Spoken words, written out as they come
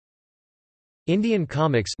Indian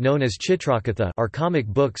comics known as Chitrakatha are comic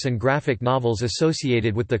books and graphic novels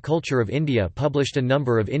associated with the culture of India published a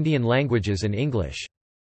number of Indian languages and English.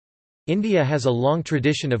 India has a long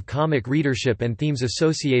tradition of comic readership and themes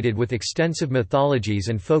associated with extensive mythologies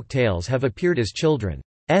and folk tales have appeared as children's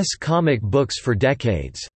comic books for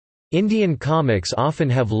decades. Indian comics often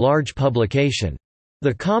have large publication.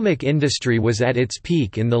 The comic industry was at its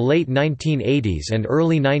peak in the late 1980s and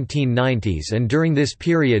early 1990s, and during this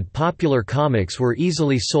period popular comics were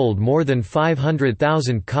easily sold more than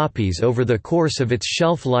 500,000 copies over the course of its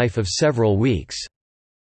shelf life of several weeks.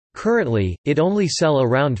 Currently, it only sell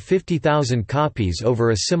around 50,000 copies over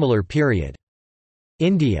a similar period.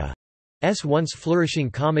 India's once flourishing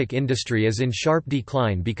comic industry is in sharp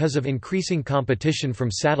decline because of increasing competition from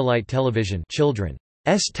satellite television, children's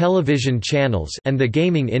television channels, and the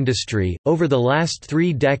gaming industry. Over the last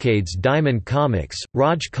 3 decades, Diamond Comics,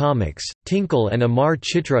 Raj Comics, Tinkle, and Amar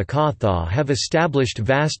Chitra Katha have established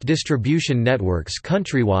vast distribution networks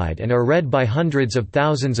countrywide and are read by hundreds of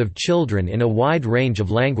thousands of children in a wide range of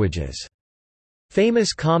languages.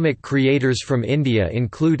 Famous comic creators from India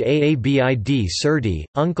include Aabid Surti,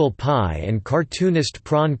 Uncle Pai, and cartoonist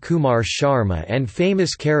Pran Kumar Sharma, and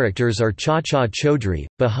famous characters are Chacha Chaudhary,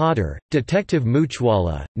 Bahadur, Detective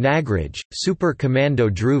Moochwala, Nagraj, Super Commando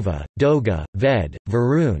Dhruva, Doga, Ved,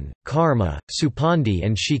 Varun, Karma, Supandi,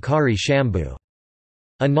 and Shikari Shambhu.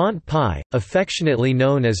 Anant Pai, affectionately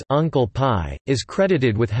known as Uncle Pai, is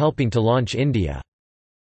credited with helping to launch India's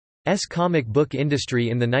comic book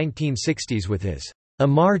industry in the 1960s with his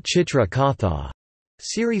Amar Chitra Katha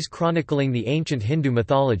series chronicling the ancient Hindu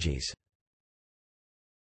mythologies.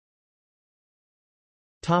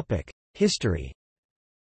 History.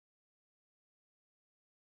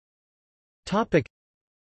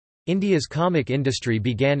 India's comic industry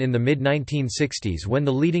began in the mid-1960s when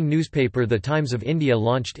the leading newspaper The Times of India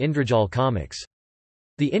launched Indrojal Comics.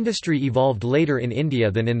 The industry evolved later in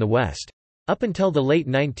India than in the West. Up until the late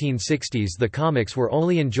 1960s the comics were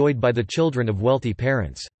only enjoyed by the children of wealthy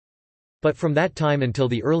parents. But from that time until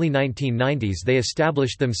the early 1990s they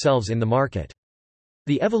established themselves in the market.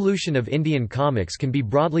 The evolution of Indian comics can be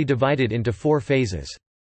broadly divided into 4 phases.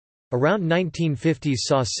 Around 1950s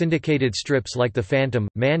saw syndicated strips like The Phantom,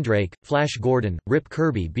 Mandrake, Flash Gordon, Rip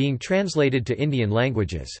Kirby being translated to Indian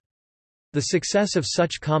languages. The success of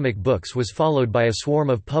such comic books was followed by a swarm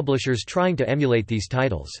of publishers trying to emulate these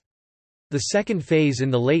titles. The second phase in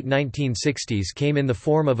the late 1960s came in the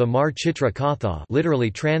form of Amar Chitra Katha, literally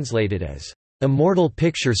translated as immortal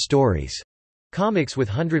picture stories, comics with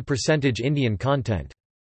 100% Indian content.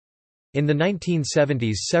 In the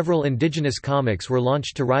 1970s several indigenous comics were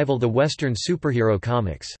launched to rival the Western superhero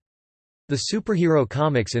comics. The superhero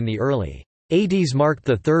comics in the early 80s marked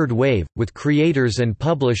the third wave, with creators and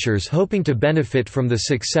publishers hoping to benefit from the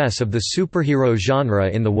success of the superhero genre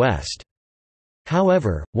in the West.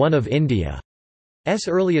 However, one of India's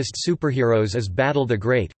earliest superheroes is Battle the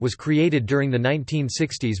Great, was created during the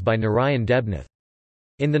 1960s by Narayan Debnath.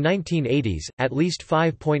 In the 1980s, at least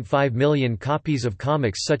 5.5 million copies of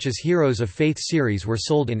comics such as Heroes of Faith series were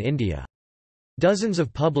sold in India. Dozens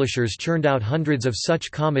of publishers churned out hundreds of such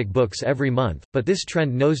comic books every month, but this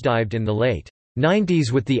trend nosedived in the late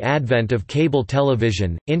 90s with the advent of cable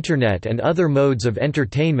television, internet and other modes of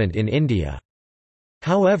entertainment in India.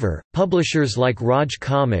 However, publishers like Raj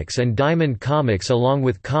Comics and Diamond Comics along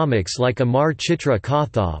with comics like Amar Chitra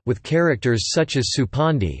Katha with characters such as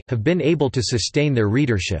Supandi have been able to sustain their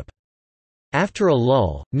readership. After a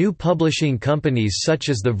lull, new publishing companies such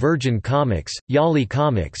as the Virgin Comics, Yali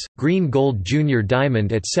Comics, Green Gold Junior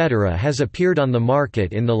Diamond etc. has appeared on the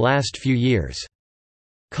market in the last few years.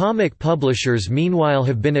 Comic publishers meanwhile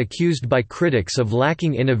have been accused by critics of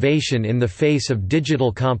lacking innovation in the face of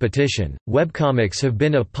digital competition. Webcomics have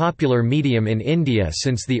been a popular medium in India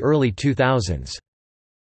since the early 2000s.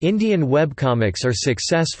 Indian webcomics are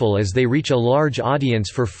successful as they reach a large audience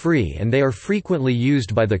for free and they are frequently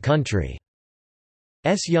used by the country's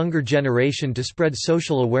younger generation to spread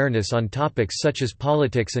social awareness on topics such as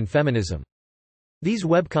politics and feminism. These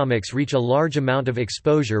webcomics reach a large amount of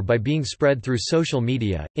exposure by being spread through social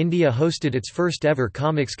media. India hosted its first ever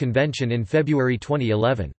comics convention in February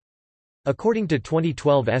 2011. According to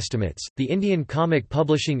 2012 estimates, the Indian comic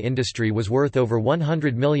publishing industry was worth over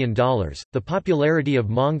 $100 million. The popularity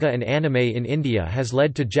of manga and anime in India has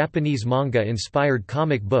led to Japanese manga inspired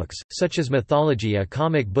comic books, such as Mythology, a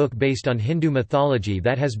comic book based on Hindu mythology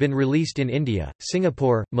that has been released in India,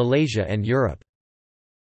 Singapore, Malaysia, and Europe.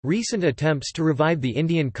 Recent attempts to revive the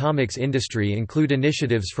Indian comics industry include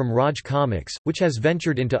initiatives from Raj Comics, which has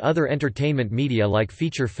ventured into other entertainment media like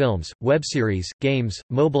feature films, web series, games,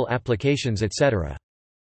 mobile applications etc.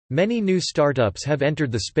 Many new startups have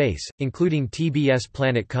entered the space, including TBS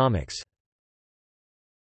Planet Comics.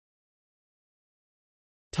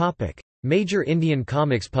 Major Indian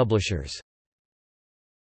comics publishers.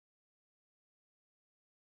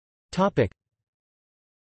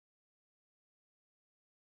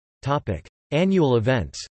 Annual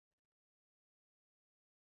events.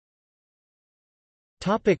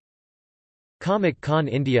 Comic Con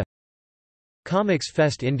India, Comics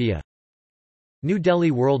Fest India, New Delhi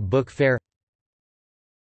World Book Fair.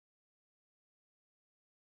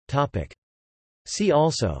 See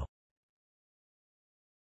also: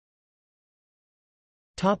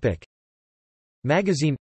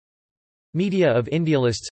 Magazine, Media of India,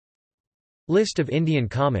 Lists, List of Indian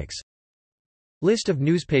comics, List of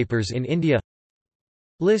newspapers in India,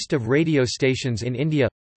 List of radio stations in India,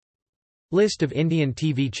 List of Indian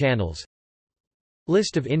TV channels,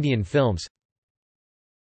 List of Indian films.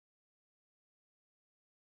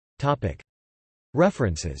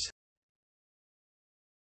 References.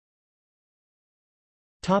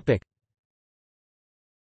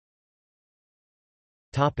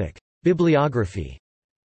 Bibliography.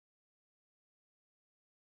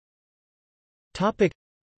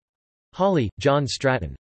 Hawley, John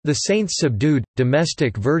Stratton. The Saints Subdued,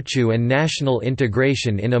 Domestic Virtue and National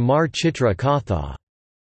Integration in Amar Chitra Katha.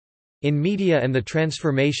 In Media and the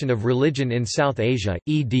Transformation of Religion in South Asia,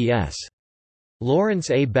 eds. Lawrence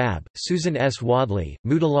A. Babb, Susan S. Wadley,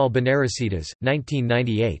 Motilal Banarasidas,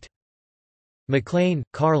 1998. MacLean,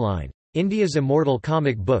 Carline. India's Immortal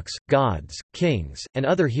Comic Books, Gods, Kings, and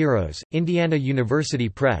Other Heroes, Indiana University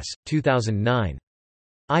Press, 2009.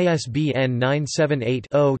 ISBN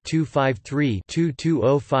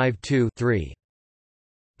 978-0-253-22052-3.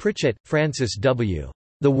 Pritchett, Francis W.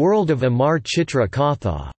 The World of Amar Chitra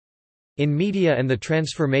Katha. In Media and the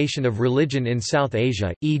Transformation of Religion in South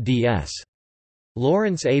Asia, eds.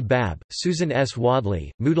 Lawrence A. Babb, Susan S.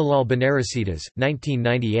 Wadley, Motilal Banarasidas,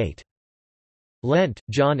 1998. Lent,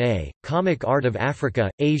 John A., Comic Art of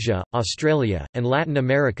Africa, Asia, Australia, and Latin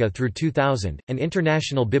America through 2000, An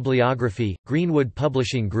International Bibliography, Greenwood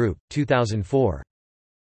Publishing Group, 2004.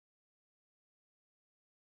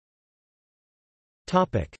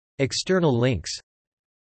 External links.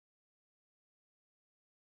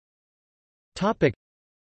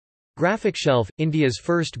 Graphic Shelf, India's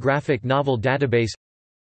first graphic novel database.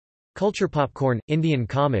 Culture Popcorn, Indian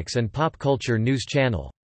comics and pop culture news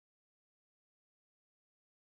channel.